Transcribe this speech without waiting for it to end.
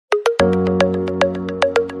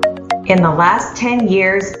In the last 10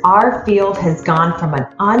 years, our field has gone from an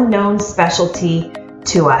unknown specialty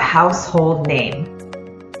to a household name.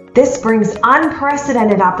 This brings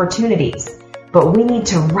unprecedented opportunities, but we need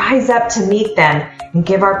to rise up to meet them and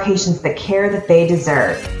give our patients the care that they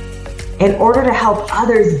deserve. In order to help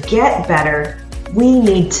others get better, we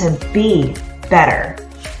need to be better.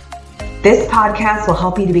 This podcast will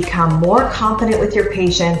help you to become more confident with your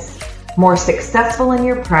patients, more successful in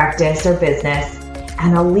your practice or business,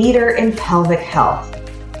 and a leader in pelvic health.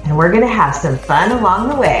 And we're going to have some fun along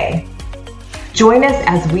the way. Join us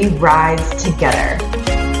as we rise together.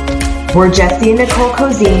 We're Jesse and Nicole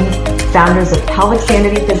Cozine, founders of Pelvic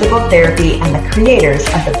Sanity Physical Therapy and the creators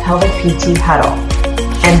of the Pelvic PT Huddle.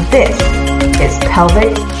 And this is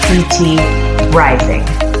Pelvic PT Rising.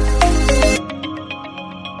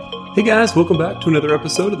 Hey guys, welcome back to another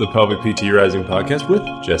episode of the Pelvic PT Rising podcast with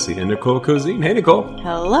Jesse and Nicole Cozine. Hey Nicole.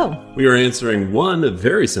 Hello. We are answering one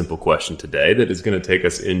very simple question today that is going to take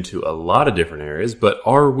us into a lot of different areas, but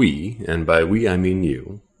are we, and by we I mean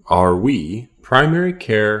you, are we primary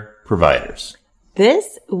care providers?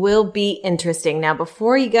 This will be interesting. Now,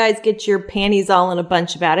 before you guys get your panties all in a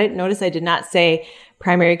bunch about it, notice I did not say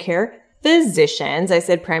primary care physicians. I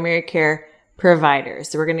said primary care providers.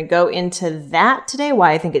 So we're going to go into that today,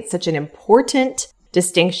 why I think it's such an important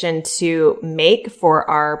distinction to make for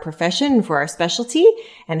our profession and for our specialty,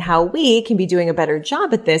 and how we can be doing a better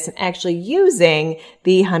job at this and actually using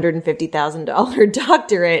the $150,000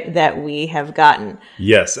 doctorate that we have gotten.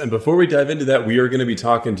 Yes, and before we dive into that, we are going to be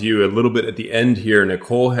talking to you a little bit at the end here.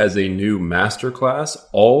 Nicole has a new masterclass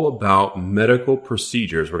all about medical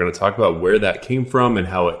procedures. We're going to talk about where that came from and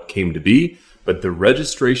how it came to be. But the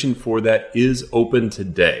registration for that is open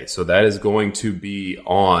today. So that is going to be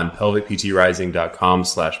on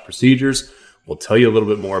pelvicptrising.com/procedures. We'll tell you a little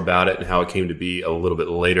bit more about it and how it came to be a little bit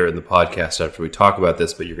later in the podcast after we talk about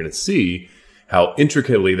this. But you're going to see how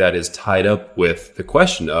intricately that is tied up with the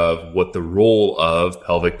question of what the role of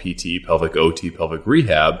pelvic PT, pelvic OT, pelvic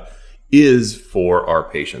rehab is for our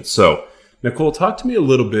patients. So Nicole, talk to me a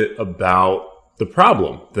little bit about the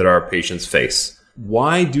problem that our patients face.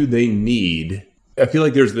 Why do they need, I feel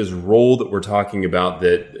like there's this role that we're talking about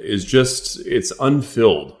that is just, it's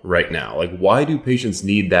unfilled right now. Like, why do patients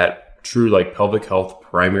need that true, like, pelvic health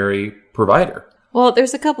primary provider? Well,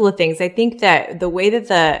 there's a couple of things. I think that the way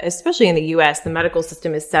that especially in the US, the medical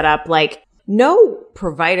system is set up, like, no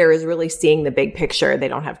provider is really seeing the big picture. They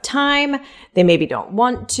don't have time. They maybe don't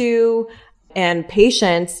want to. And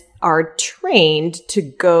patients are trained to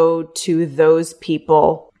go to those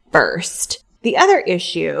people first. The other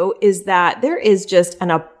図is that there is just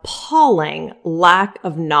an appalling lack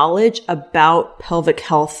of knowledge about pelvic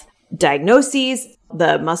health diagnoses,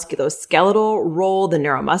 the musculoskeletal role, the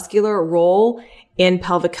neuromuscular role in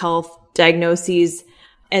pelvic health diagnoses.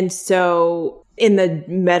 And so in the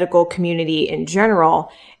medical community in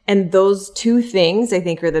general, and those two things I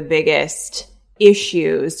think are the biggest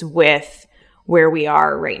issues with where we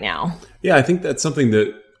are right now. Yeah, I think that's something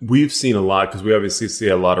that we've seen a lot because we obviously see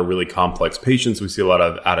a lot of really complex patients. We see a lot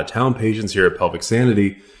of out-of-town patients here at Pelvic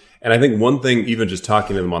Sanity. And I think one thing, even just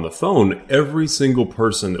talking to them on the phone, every single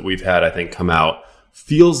person that we've had, I think, come out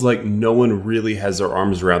feels like no one really has their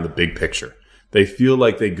arms around the big picture. They feel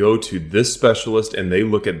like they go to this specialist and they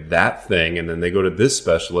look at that thing, and then they go to this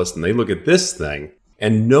specialist and they look at this thing.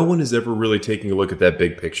 And no one is ever really taking a look at that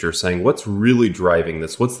big picture, saying, what's really driving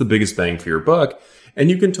this? What's the biggest bang for your buck? And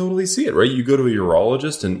you can totally see it, right? You go to a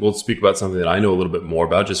urologist, and we'll speak about something that I know a little bit more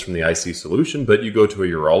about just from the IC solution, but you go to a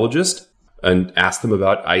urologist and ask them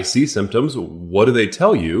about IC symptoms. What do they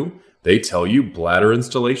tell you? They tell you bladder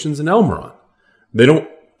installations and Elmeron. They don't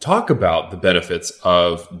talk about the benefits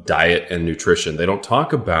of diet and nutrition. They don't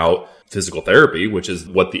talk about physical therapy, which is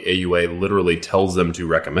what the AUA literally tells them to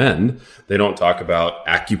recommend. They don't talk about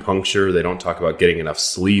acupuncture. They don't talk about getting enough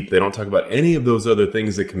sleep. They don't talk about any of those other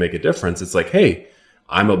things that can make a difference. It's like, hey,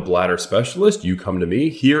 I'm a bladder specialist. You come to me.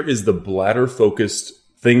 Here is the bladder focused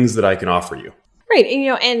things that I can offer you. Right.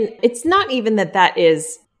 And it's not even that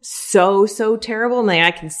is so terrible. I mean,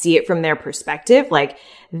 I can see it from their perspective. Like,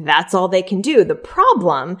 that's all they can do. The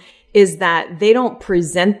problem is that they don't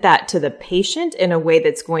present that to the patient in a way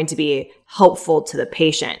that's going to be helpful to the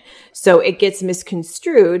patient. So it gets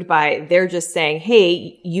misconstrued by they're just saying,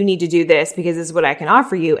 hey, you need to do this because this is what I can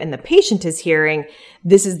offer you. And the patient is hearing,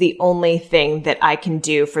 this is the only thing that I can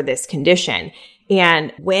do for this condition.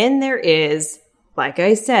 And when there is, like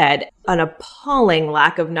I said, an appalling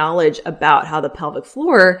lack of knowledge about how the pelvic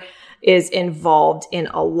floor is involved in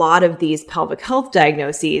a lot of these pelvic health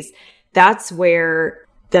diagnoses, that's where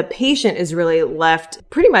the patient is really left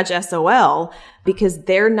pretty much SOL because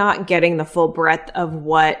they're not getting the full breadth of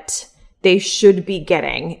what they should be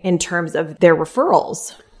getting in terms of their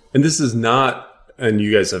referrals. And this is not, and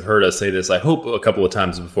you guys have heard us say this, I hope, a couple of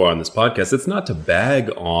times before on this podcast, it's not to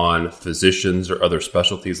bag on physicians or other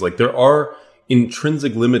specialties. Like, there are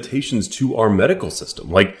intrinsic limitations to our medical system.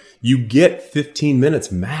 Like, you get 15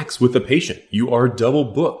 minutes max with a patient. You are double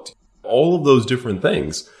booked. All of those different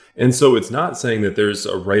things. And so it's not saying that there's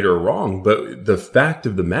a right or wrong, but the fact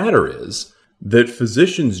of the matter is that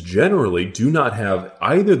physicians generally do not have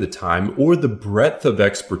either the time or the breadth of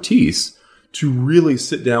expertise to really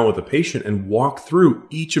sit down with a patient and walk through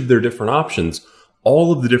each of their different options,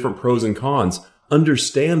 all of the different pros and cons,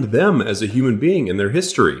 understand them as a human being and their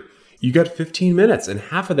history. You got 15 minutes and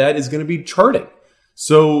half of that is going to be charting.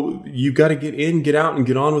 So you got to get in, get out, and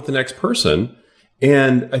get on with the next person.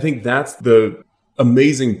 And I think that's the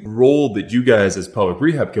amazing role that you guys as pelvic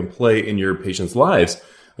rehab can play in your patients' lives.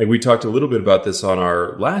 Like, we talked a little bit about this on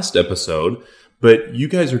our last episode, but you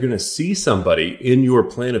guys are going to see somebody in your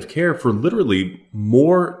plan of care for literally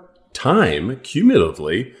more time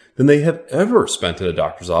cumulatively than they have ever spent in a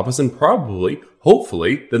doctor's office, and probably,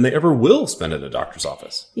 hopefully, than they ever will spend in a doctor's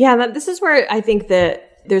office. Yeah, this is where I think that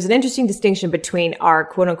there's an interesting distinction between our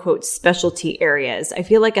quote unquote specialty areas. I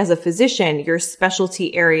feel like as a physician, your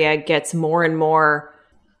specialty area gets more and more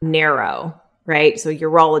narrow, right? So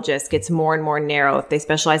urologist gets more and more narrow. If they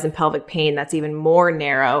specialize in pelvic pain, that's even more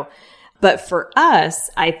narrow. But for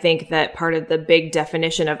us, I think that part of the big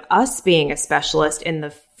definition of us being a specialist in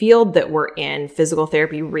the field that we're in, physical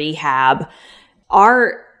therapy, rehab,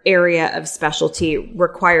 our area of specialty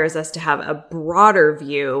requires us to have a broader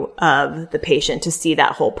view of the patient to see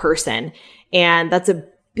that whole person. And that's a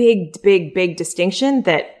big distinction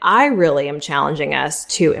that I really am challenging us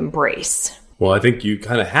to embrace. Well, I think you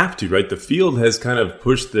kind of have to, right? The field has kind of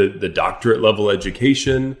pushed the doctorate level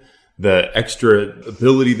education, the extra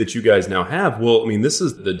ability that you guys now have. Well, I mean, this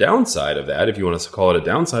is the downside of that. If you want us to call it a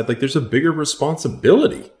downside, like, there's a bigger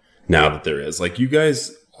responsibility now that there is. Like, you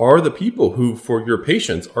guys are the people who, for your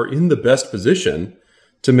patients, are in the best position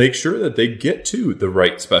to make sure that they get to the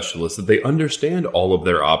right specialist, that they understand all of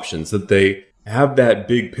their options, that they have that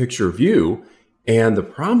big picture view. And the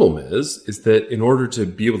problem is that in order to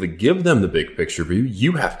be able to give them the big picture view,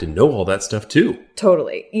 you have to know all that stuff too.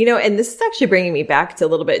 Totally. And this is actually bringing me back to a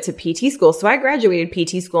little bit to PT school. So I graduated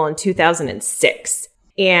PT school in 2006.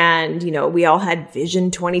 And, we all had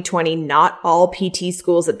Vision 2020. Not all PT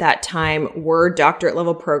schools at that time were doctorate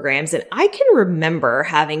level programs. And I can remember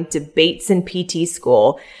having debates in PT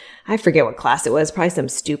school. I forget what class it was, probably some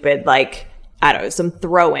stupid, some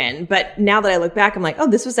throw in. But now that I look back, I'm like, oh,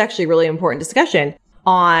 this was actually a really important discussion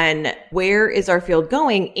on where is our field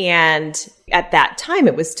going. And at that time,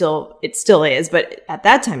 it still is. But at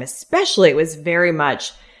that time, especially, it was very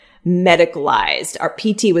much medicalized. Our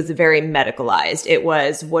PT was very medicalized. It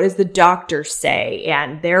was, what does the doctor say?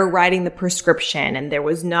 And they're writing the prescription. And there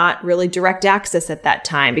was not really direct access at that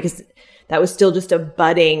time because that was still just a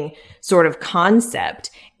budding sort of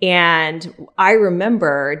concept. And I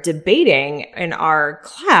remember debating in our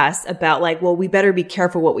class about we better be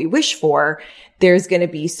careful what we wish for. There's going to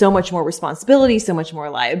be so much more responsibility, so much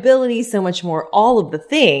more liability, so much more all of the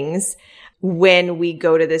things when we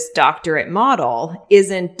go to this doctorate model.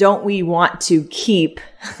 Don't we want to keep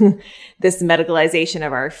this medicalization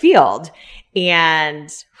of our field?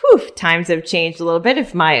 And times have changed a little bit.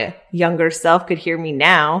 If my younger self could hear me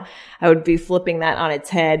now, I would be flipping that on its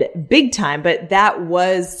head big time. But that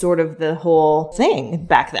was sort of the whole thing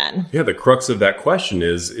back then. Yeah, the crux of that question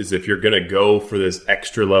is if you're going to go for this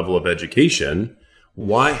extra level of education,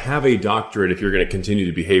 why have a doctorate if you're going to continue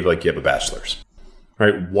to behave like you have a bachelor's?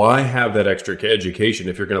 Right? Why have that extra education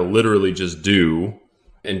if you're going to literally just do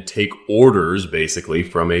and take orders basically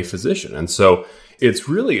from a physician? And so it's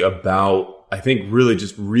really about, I think, really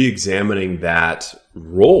just re-examining that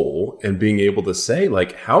role and being able to say,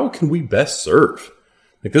 how can we best serve?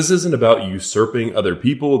 This isn't about usurping other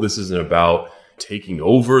people. This isn't about taking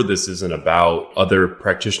over. This isn't about other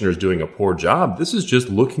practitioners doing a poor job. This is just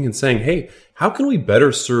looking and saying, hey, how can we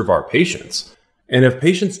better serve our patients? And if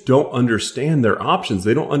patients don't understand their options,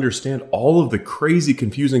 they don't understand all of the crazy,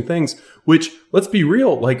 confusing things, which, let's be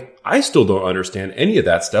real, I still don't understand any of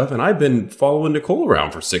that stuff. And I've been following Nicole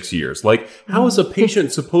around for 6 years. How is a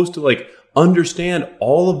patient supposed to understand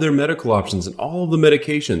all of their medical options and all of the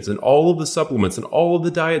medications and all of the supplements and all of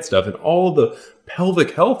the diet stuff and all of the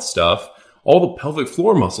pelvic health stuff, all the pelvic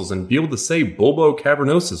floor muscles, and be able to say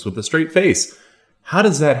bulbocavernosus with a straight face? How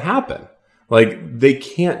does that happen? They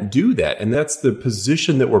can't do that. And that's the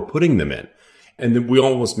position that we're putting them in. And then we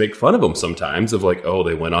almost make fun of them sometimes of oh,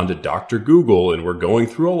 they went on to Dr. Google and we're going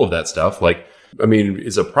through all of that stuff.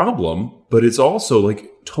 is a problem, but it's also like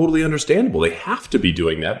totally understandable. They have to be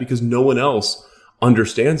doing that because no one else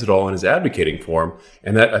understands it all and is advocating for them.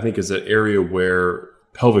 And that, I think, is an area where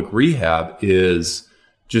pelvic rehab is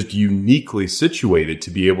just uniquely situated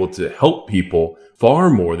to be able to help people far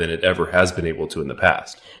more than it ever has been able to in the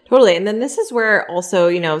past. Totally. And then this is where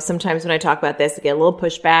also, sometimes when I talk about this, I get a little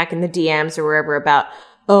pushback in the DMs or wherever about,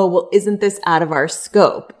 oh, well, isn't this out of our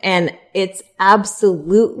scope? And it's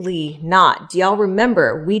absolutely not. Do y'all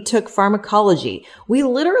remember we took pharmacology? We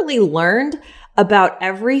literally learned about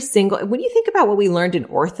when you think about what we learned in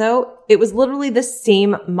ortho, it was literally the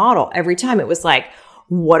same model every time. It was like,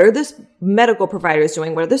 what are the medical providers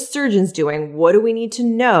doing? What are the surgeons doing? What do we need to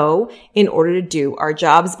know in order to do our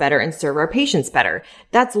jobs better and serve our patients better?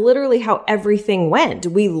 That's literally how everything went.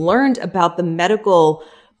 We learned about the medical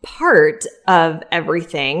part of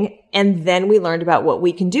everything, and then we learned about what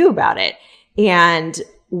we can do about it. And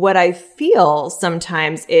what I feel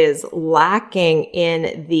sometimes is lacking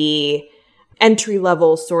in the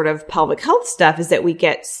entry-level sort of pelvic health stuff is that we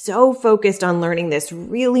get so focused on learning this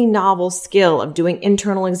really novel skill of doing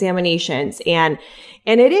internal examinations. And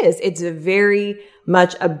it's a very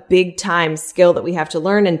much a big time skill that we have to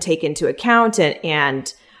learn and take into account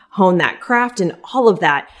and hone that craft and all of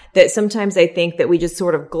that sometimes I think that we just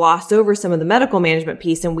sort of gloss over some of the medical management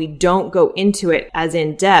piece and we don't go into it as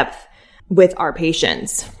in depth with our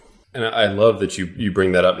patients. And I love that you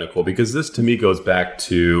bring that up, Nicole, because this to me goes back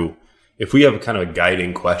to, if we have a kind of a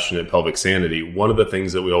guiding question at Pelvic Sanity, one of the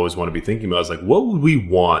things that we always want to be thinking about is like, what would we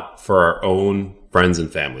want for our own friends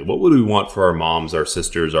and family? What would we want for our moms, our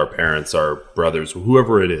sisters, our parents, our brothers,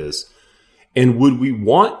 whoever it is? And would we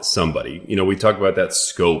want somebody, we talk about that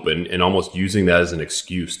scope and almost using that as an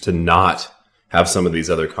excuse to not have some of these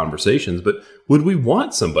other conversations. But would we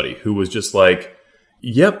want somebody who was just like,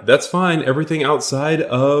 yep, that's fine. Everything outside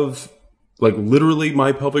of like literally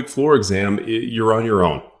my pelvic floor exam, you're on your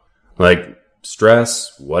own. Like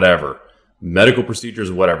stress, whatever, medical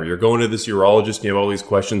procedures, whatever. You're going to this urologist and you have all these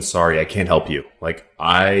questions. Sorry, I can't help you. Like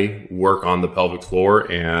I work on the pelvic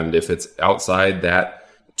floor, and if it's outside that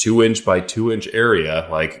 2-inch by 2-inch area,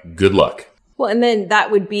 like good luck. Well, and then that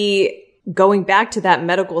would be going back to that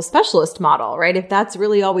medical specialist model, right? If that's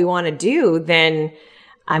really all we want to do, then,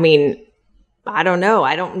 I don't know.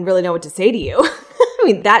 I don't really know what to say to you.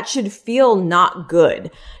 That should feel not good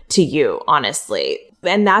to you, honestly.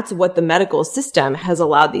 And that's what the medical system has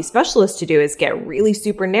allowed these specialists to do, is get really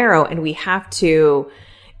super narrow. And we have to,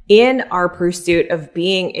 in our pursuit of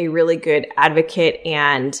being a really good advocate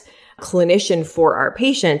and clinician for our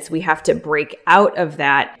patients, we have to break out of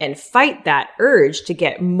that and fight that urge to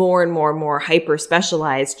get more and more and more hyper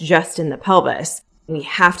specialized just in the pelvis. We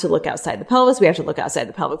have to look outside the pelvis. We have to look outside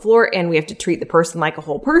the pelvic floor, and we have to treat the person like a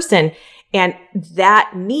whole person. And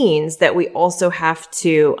that means that we also have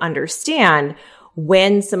to understand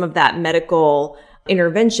when some of that medical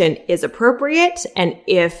intervention is appropriate. And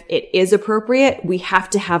if it is appropriate, we have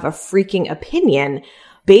to have a freaking opinion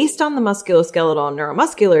based on the musculoskeletal and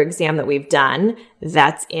neuromuscular exam that we've done.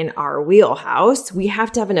 That's in our wheelhouse. We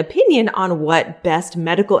have to have an opinion on what best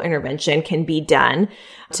medical intervention can be done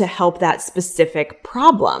to help that specific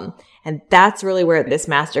problem. And that's really where this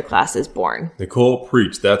masterclass is born. Nicole,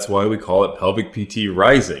 preach. That's why we call it Pelvic PT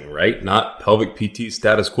Rising, right? Not Pelvic PT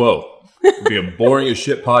Status Quo. It'd be a boring as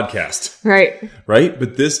shit podcast. Right.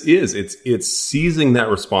 But this it's seizing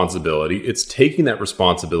that responsibility. It's taking that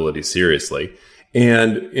responsibility seriously.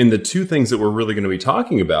 And in the two things that we're really going to be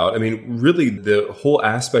talking about, really the whole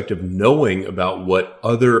aspect of knowing about what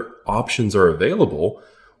other options are available.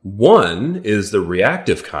 One is the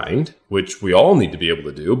reactive kind, which we all need to be able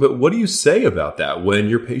to do. But what do you say about that when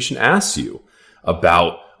your patient asks you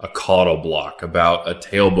about a caudal block, about a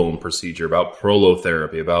tailbone procedure, about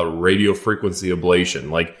prolotherapy, about radiofrequency ablation?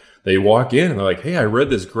 Like they walk in and they're like, hey, I read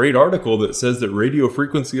this great article that says that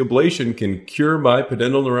radiofrequency ablation can cure my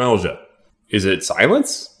pudendal neuralgia. Is it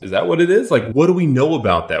silence? Is that what it is? Like, what do we know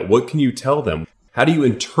about that? What can you tell them? How do you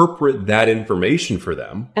interpret that information for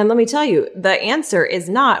them? And let me tell you, the answer is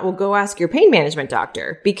not, well, go ask your pain management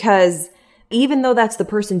doctor, because even though that's the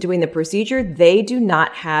person doing the procedure, they do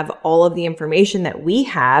not have all of the information that we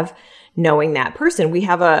have knowing that person. We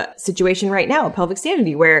have a situation right now at Pelvic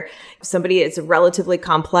Sanity where somebody is relatively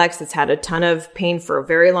complex, that's had a ton of pain for a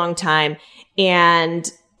very long time.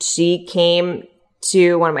 And she came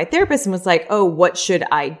to one of my therapists and was like, oh, what should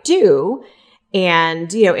I do?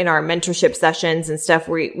 And, in our mentorship sessions and stuff,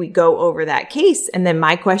 we go over that case. And then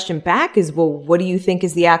my question back is, well, what do you think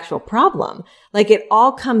is the actual problem? Like it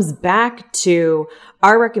all comes back to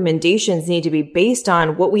our recommendations need to be based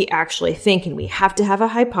on what we actually think. And we have to have a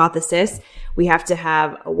hypothesis. We have to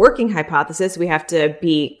have a working hypothesis. We have to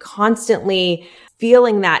be constantly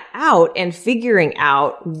feeling that out and figuring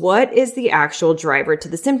out what is the actual driver to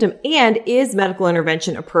the symptom, and is medical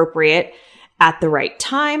intervention appropriate at the right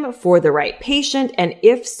time for the right patient? And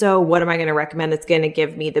if so, what am I going to recommend that's going to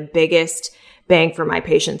give me the biggest bang for my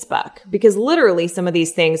patient's buck? Because literally some of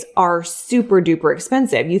these things are super duper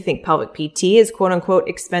expensive. You think pelvic PT is quote unquote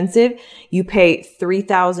expensive. You pay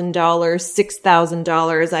 $3,000,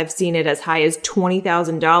 $6,000. I've seen it as high as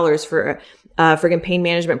 $20,000 for a friggin' pain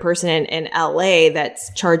management person in LA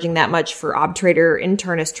that's charging that much for obturator,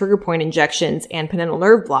 internist, trigger point injections, and pudendal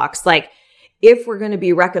nerve blocks. Like, if we're going to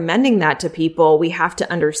be recommending that to people, we have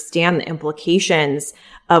to understand the implications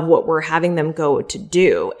of what we're having them go to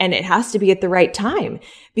do. And it has to be at the right time,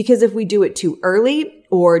 because if we do it too early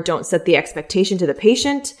or don't set the expectation to the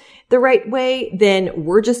patient the right way, then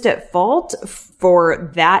we're just at fault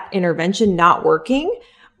for that intervention not working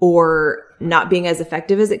or not being as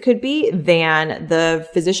effective as it could be than the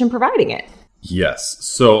physician providing it. Yes.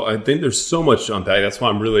 So I think there's so much on that. That's why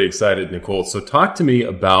I'm really excited, Nicole. So talk to me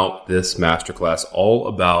about this masterclass, all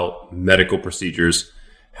about medical procedures.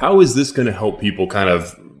 How is this going to help people kind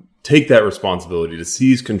of take that responsibility to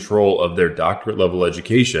seize control of their doctorate level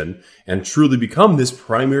education and truly become this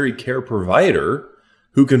primary care provider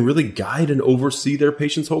who can really guide and oversee their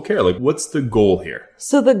patient's whole care? Like, what's the goal here?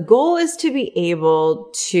 So the goal is to be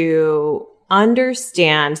able to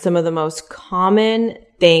understand some of the most common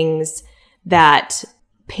things that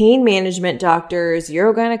pain management doctors,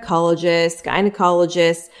 urogynecologists,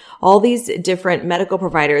 gynecologists, all these different medical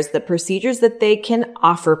providers, the procedures that they can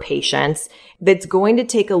offer patients, that's going to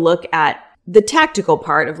take a look at the tactical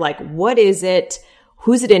part of like, what is it?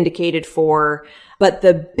 Who's it indicated for? But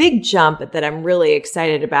the big jump that I'm really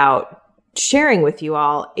excited about sharing with you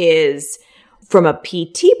all is, from a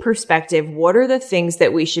PT perspective, what are the things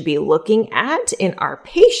that we should be looking at in our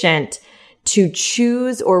patient to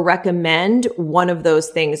choose or recommend one of those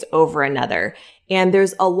things over another? And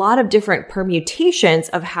there's a lot of different permutations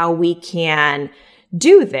of how we can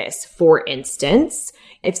do this. For instance,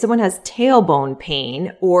 if someone has tailbone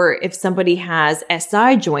pain, or if somebody has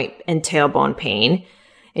SI joint and tailbone pain,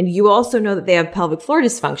 and you also know that they have pelvic floor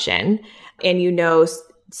dysfunction, and you know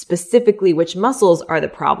specifically which muscles are the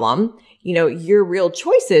problem, you know, your real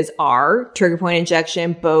choices are trigger point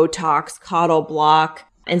injection, Botox, caudal block,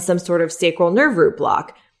 and some sort of sacral nerve root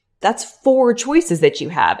block. That's 4 choices that you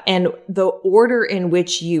have. And the order in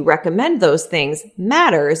which you recommend those things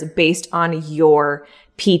matters based on your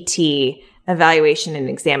PT evaluation and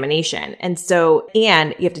examination. And so,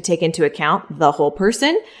 and you have to take into account the whole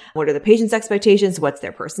person. What are the patient's expectations? What's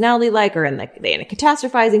their personality like? Or they in a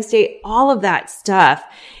catastrophizing state? All of that stuff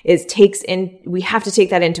we have to take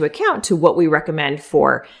that into account to what we recommend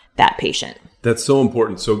for that patient. That's so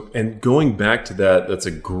important. So, and going back to that, that's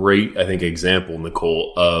a great, I think, example,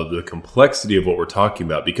 Nicole, of the complexity of what we're talking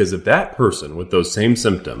about. Because if that person with those same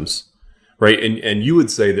symptoms, right, and you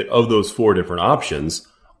would say that of those 4 different options,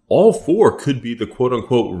 all 4 could be the quote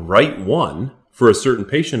unquote right one for a certain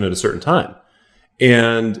patient at a certain time.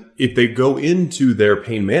 And if they go into their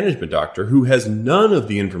pain management doctor, who has none of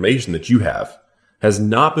the information that you have, has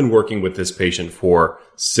not been working with this patient for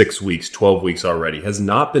 6 weeks, 12 weeks already, has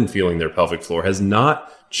not been feeling their pelvic floor, has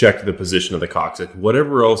not checked the position of the coccyx,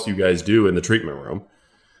 whatever else you guys do in the treatment room,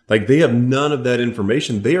 like, they have none of that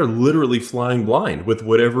information. They are literally flying blind with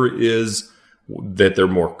whatever it is that they're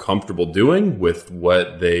more comfortable doing, with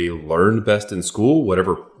what they learned best in school,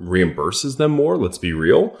 whatever reimburses them more. Let's be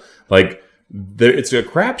real. Like, it's a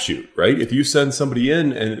crapshoot, right? If you send somebody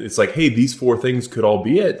in and it's like, hey, these 4 things could all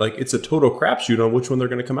be it, like, it's a total crapshoot on which one they're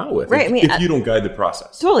going to come out with. Right. If you don't guide the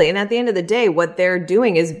process. Totally. And at the end of the day, what they're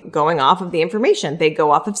doing is going off of the information. They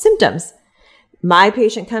go off of symptoms. My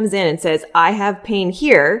patient comes in and says, I have pain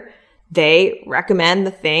here. They recommend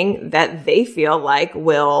the thing that they feel like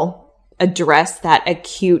will address that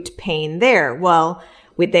acute pain there. Well,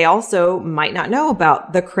 they also might not know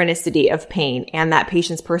about the chronicity of pain and that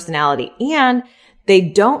patient's personality. And they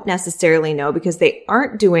don't necessarily know, because they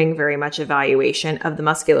aren't doing very much evaluation of the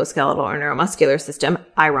musculoskeletal or neuromuscular system,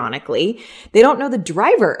 ironically. They don't know the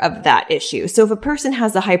driver of that issue. So if a person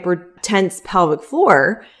has a hypertense pelvic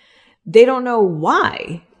floor, they don't know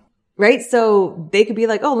why, right? So they could be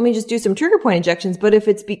like, oh, let me just do some trigger point injections. But if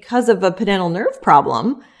it's because of a pudendal nerve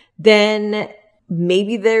problem, then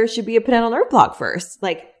maybe there should be a pudendal nerve block first.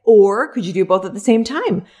 Like, or could you do both at the same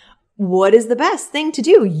time? What is the best thing to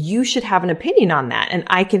do? You should have an opinion on that. And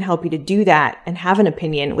I can help you to do that and have an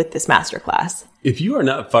opinion with this masterclass. If you are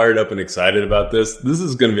not fired up and excited about this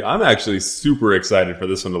is going to be, I'm actually super excited for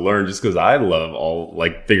this one to learn just because I love all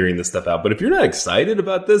like figuring this stuff out. But if you're not excited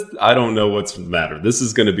about this, I don't know what's the matter. This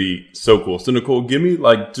is going to be so cool. So Nicole, give me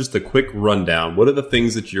like just a quick rundown. What are the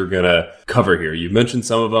things that you're going to cover here? You mentioned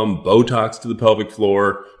some of them, Botox to the pelvic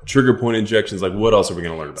floor, trigger point injections. Like what else are we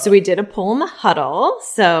going to learn about? So we did a poll in the huddle.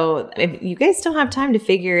 So if you guys still have time to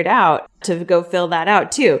figure it out, to go fill that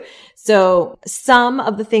out too. So some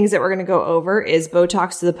of the things that we're going to go over is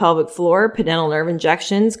Botox to the pelvic floor, pudendal nerve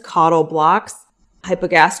injections, caudal blocks,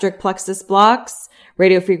 hypogastric plexus blocks,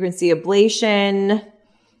 radiofrequency ablation.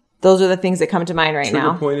 Those are the things that come to mind now.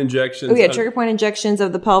 Trigger point injections. Oh yeah, trigger point injections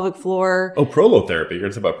of the pelvic floor. Oh, prolotherapy. You're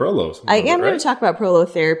going to talk about prolos. I am going to talk about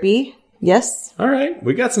prolotherapy. Yes. All right.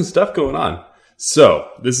 We got some stuff going on. So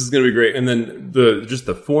this is going to be great. And then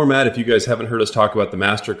the format, if you guys haven't heard us talk about the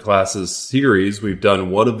masterclasses series, we've done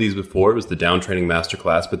one of these before. It was the down training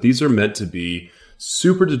masterclass, but these are meant to be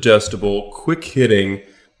super digestible, quick hitting,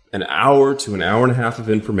 an hour to an hour and a half of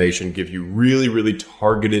information, give you really, really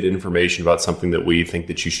targeted information about something that we think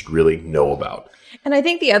that you should really know about. And I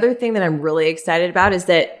think the other thing that I'm really excited about is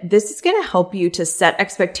that this is going to help you to set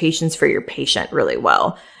expectations for your patient really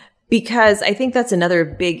well. Because I think that's another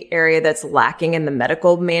big area that's lacking in the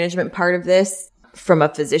medical management part of this from a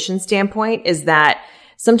physician standpoint is that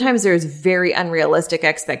sometimes there's very unrealistic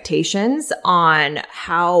expectations on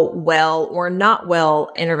how well or not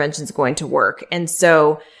well intervention is going to work. And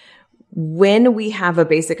so when we have a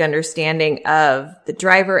basic understanding of the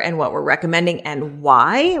driver and what we're recommending and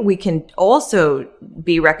why, we can also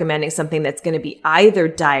be recommending something that's going to be either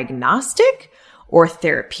diagnostic or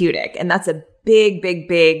therapeutic. And that's a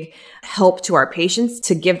big help to our patients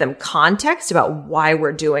to give them context about why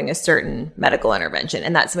we're doing a certain medical intervention.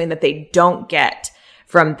 And that's something that they don't get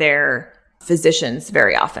from their physicians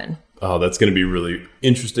very often. Oh, that's going to be really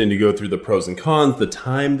interesting to go through the pros and cons, the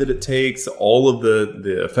time that it takes, all of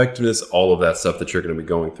the effectiveness, all of that stuff that you're going to be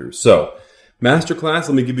going through. So masterclass,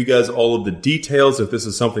 let me give you guys all of the details. If this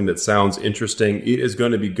is something that sounds interesting, it is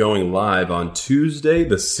going to be going live on Tuesday,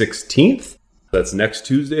 the 16th. That's next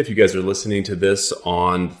Tuesday. If you guys are listening to this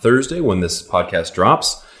on Thursday when this podcast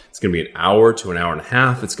drops, it's going to be an hour to an hour and a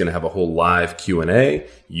half. It's going to have a whole live Q&A.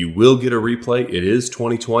 You will get a replay. It is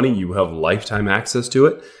 2020. You have lifetime access to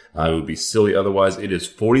it. It would be silly otherwise. It is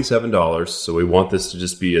 $47. So we want this to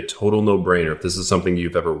just be a total no-brainer. If this is something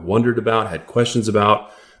you've ever wondered about, had questions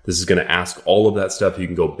about, this is going to ask all of that stuff. You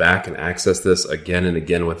can go back and access this again and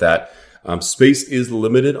again with that. Space is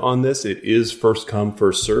limited on this. It is first come,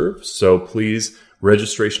 first serve. So please,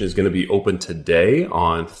 registration is going to be open today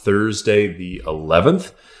on Thursday, the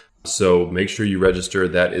 11th. So make sure you register.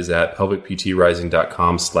 That is at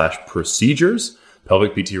pelvicptrising.com/procedures.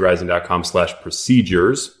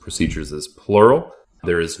 pelvicptrising.com/procedures. Procedures is plural.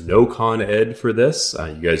 There is no Con Ed for this.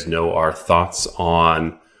 You guys know our thoughts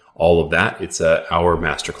on all of that. It's our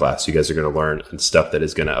masterclass. You guys are going to learn stuff that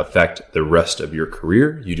is going to affect the rest of your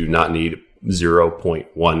career. You do not need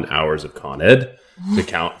 0.1 hours of Con Ed to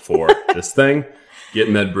count for this thing. Get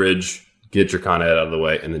MedBridge, get your Con Ed out of the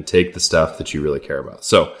way, and then take the stuff that you really care about.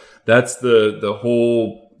 So that's the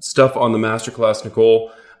whole stuff on the masterclass,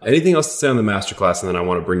 Nicole. Anything else to say on the masterclass? And then I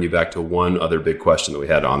want to bring you back to one other big question that we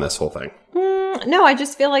had on this whole thing. No, I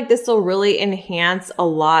just feel like this will really enhance a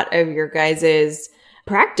lot of your guys'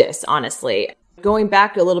 practice, honestly. Going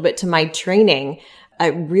back a little bit to my training, I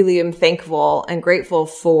really am thankful and grateful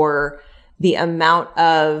for the amount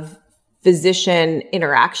of physician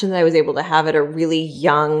interaction that I was able to have at a really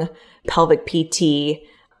young pelvic PT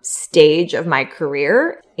stage of my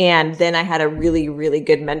career. And then I had a really, really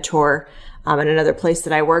good mentor in another place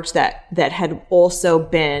that I worked that had also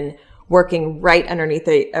been working right underneath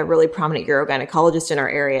a really prominent urogynecologist in our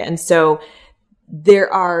area. And so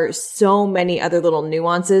there are so many other little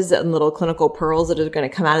nuances and little clinical pearls that are going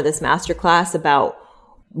to come out of this masterclass about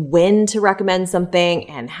when to recommend something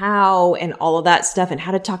and how and all of that stuff and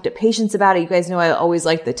how to talk to patients about it. You guys know I always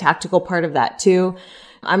like the tactical part of that too.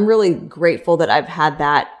 I'm really grateful that I've had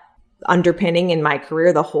that underpinning in my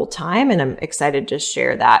career the whole time, and I'm excited to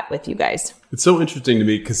share that with you guys. It's so interesting to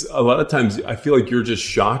me because a lot of times I feel like you're just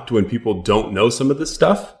shocked when people don't know some of this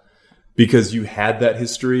stuff because you had that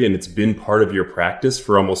history and it's been part of your practice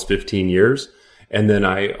for almost 15 years. And then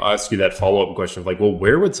I ask you that follow-up question of like, well,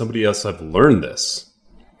 where would somebody else have learned this?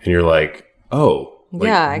 And you're like, oh, like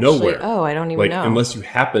yeah, actually, nowhere. Oh, I don't even know. Unless you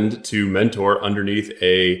happened to mentor underneath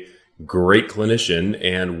a great clinician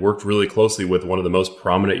and worked really closely with one of the most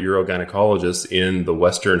prominent urogynecologists in the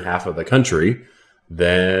western half of the country,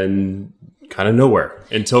 then kind of nowhere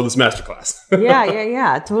until this masterclass.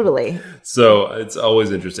 Yeah, totally. So it's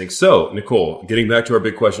always interesting. So, Nicole, getting back to our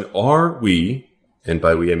big question, are we and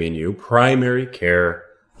by we I mean you, primary care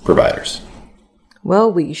providers.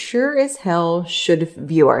 Well, we sure as hell should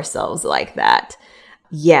view ourselves like that.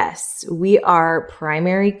 Yes, we are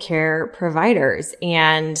primary care providers,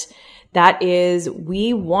 and that is,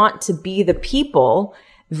 we want to be the people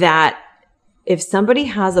that if somebody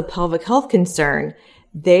has a pelvic health concern,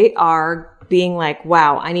 they are being like,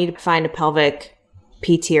 wow, I need to find a pelvic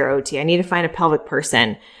PT or OT. I need to find a pelvic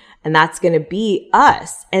person. And that's going to be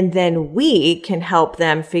us. And then we can help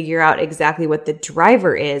them figure out exactly what the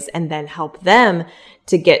driver is and then help them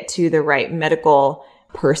to get to the right medical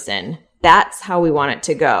person. That's how we want it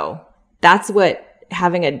to go. That's what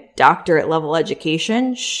having a doctorate level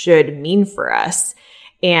education should mean for us.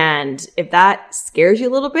 And if that scares you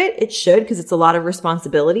a little bit, it should, because it's a lot of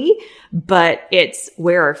responsibility, but it's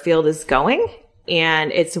where our field is going.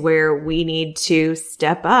 And it's where we need to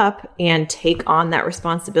step up and take on that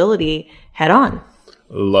responsibility head on.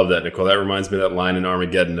 Love that, Nicole. That reminds me of that line in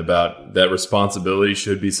Armageddon about that responsibility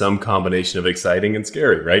should be some combination of exciting and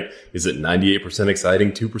scary, right? Is it 98%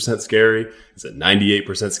 exciting, 2% scary? Is it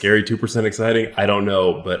 98% scary, 2% exciting? I don't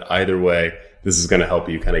know. But either way, this is going to help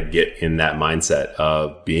you kind of get in that mindset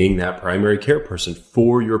of being that primary care person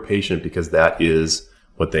for your patient, because that is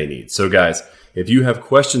what they need. So guys, if you have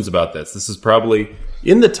questions about this is probably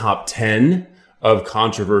in the top 10 of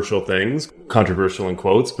controversial things, controversial in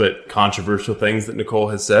quotes, but controversial things that Nicole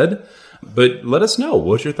has said. But let us know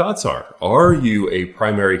what your thoughts are. Are you a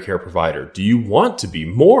primary care provider? Do you want to be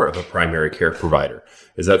more of a primary care provider?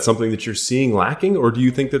 Is that something that you're seeing lacking? Or do you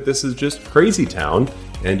think that this is just crazy town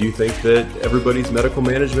and you think that everybody's medical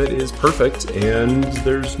management is perfect and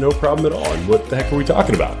there's no problem at all? And what the heck are we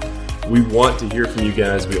talking about? We want to hear from you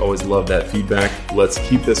guys. We always love that feedback. Let's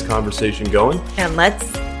keep this conversation going. And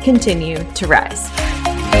let's continue to rise.